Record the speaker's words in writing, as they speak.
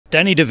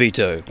Danny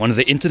DeVito, one of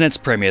the internet's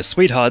premier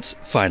sweethearts,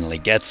 finally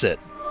gets it.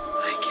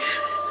 I get it.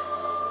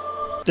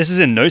 This is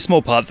in no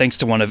small part thanks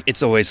to one of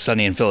It's Always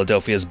Sunny in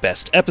Philadelphia's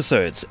best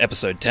episodes,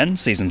 Episode 10,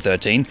 Season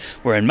 13,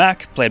 wherein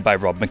Mac, played by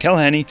Rob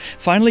McElhenney,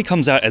 finally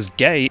comes out as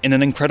gay in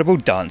an incredible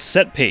dance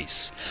set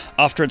piece.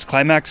 After its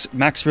climax,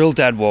 Mac's real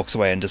dad walks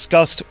away in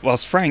disgust,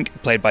 whilst Frank,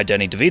 played by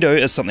Danny DeVito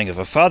as something of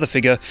a father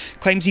figure,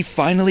 claims he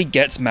finally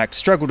gets Mac's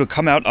struggle to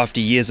come out after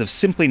years of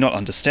simply not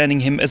understanding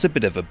him as a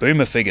bit of a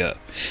boomer figure.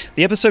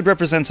 The episode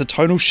represents a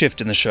tonal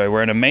shift in the show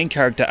wherein a main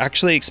character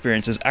actually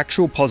experiences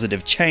actual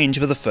positive change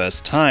for the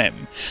first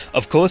time.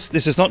 Of course,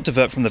 this does not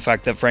divert from the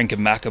fact that Frank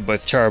and Mac are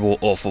both terrible,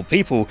 awful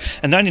people,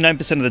 and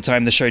 99% of the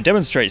time the show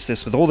demonstrates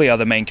this with all the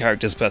other main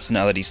characters'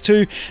 personalities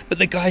too, but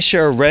the guys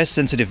share a rare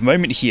sensitive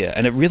moment here,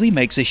 and it really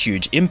makes a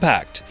huge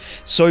impact.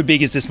 So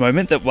big is this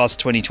moment that whilst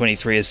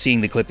 2023 is seeing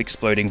the clip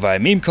exploding via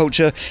meme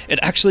culture, it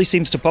actually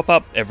seems to pop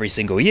up every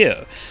single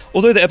year.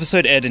 Although the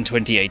episode aired in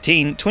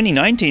 2018,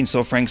 2019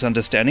 saw Frank's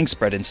understanding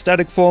spread in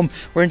static form,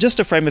 where in just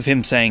a frame of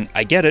him saying,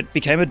 "I get it,"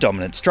 became a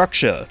dominant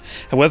structure.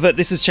 However,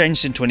 this has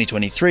changed in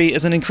 2023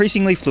 as an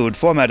increasingly fluid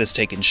format has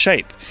taken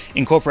shape,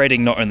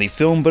 incorporating not only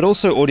film but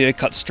also audio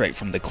cut straight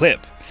from the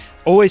clip.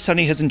 Always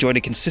Sunny has enjoyed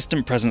a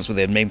consistent presence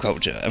within meme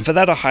culture, and for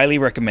that I highly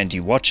recommend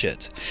you watch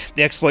it.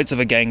 The exploits of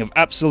a gang of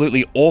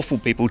absolutely awful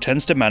people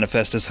tends to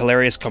manifest as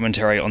hilarious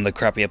commentary on the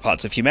crappier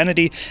parts of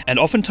humanity, and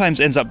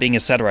oftentimes ends up being a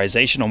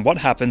satirization on what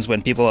happens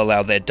when people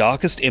allow their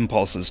darkest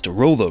impulses to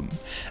rule them.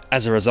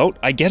 As a result,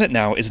 I Get It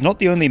Now is not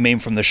the only meme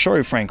from the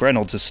show Frank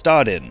Reynolds has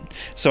starred in.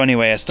 So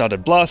Anyway I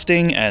Started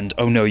Blasting and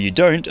Oh No You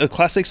Don't are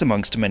classics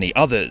amongst many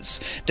others,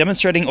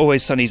 demonstrating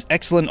Always Sunny's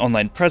excellent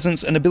online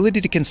presence and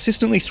ability to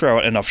consistently throw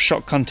out enough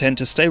shock content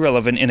to stay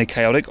relevant in a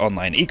chaotic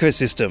online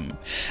ecosystem.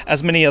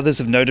 As many others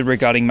have noted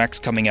regarding Mac's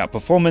coming out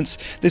performance,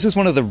 this is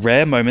one of the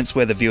rare moments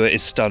where the viewer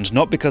is stunned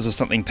not because of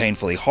something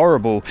painfully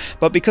horrible,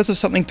 but because of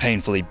something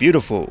painfully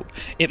beautiful.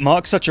 It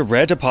marks such a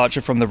rare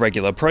departure from the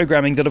regular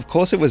programming that of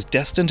course it was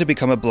destined to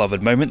become a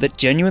beloved moment that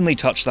genuinely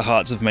touched the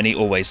hearts of many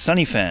Always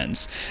Sunny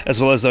fans, as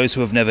well as those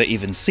who have never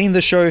even seen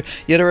the show,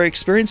 yet are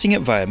experiencing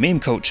it via meme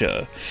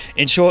culture.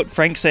 In short,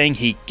 Frank saying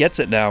he gets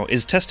it now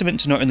is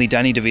testament to not only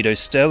Danny DeVito's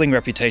sterling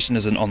reputation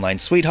as an online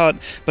sweetheart,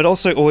 but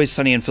also Always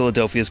Sunny in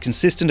Philadelphia's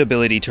consistent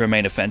ability to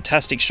remain a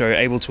fantastic show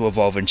able to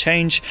evolve and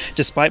change,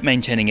 despite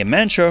maintaining a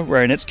mantra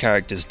wherein its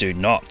characters do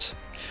not.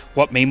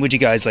 What meme would you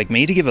guys like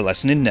me to give a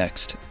lesson in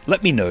next?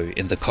 Let me know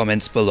in the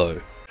comments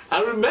below.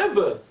 And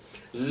remember,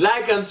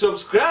 like and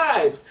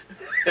subscribe.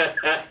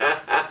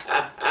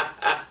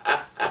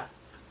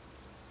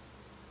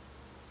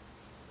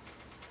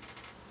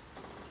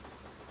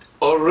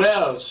 Or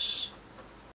else.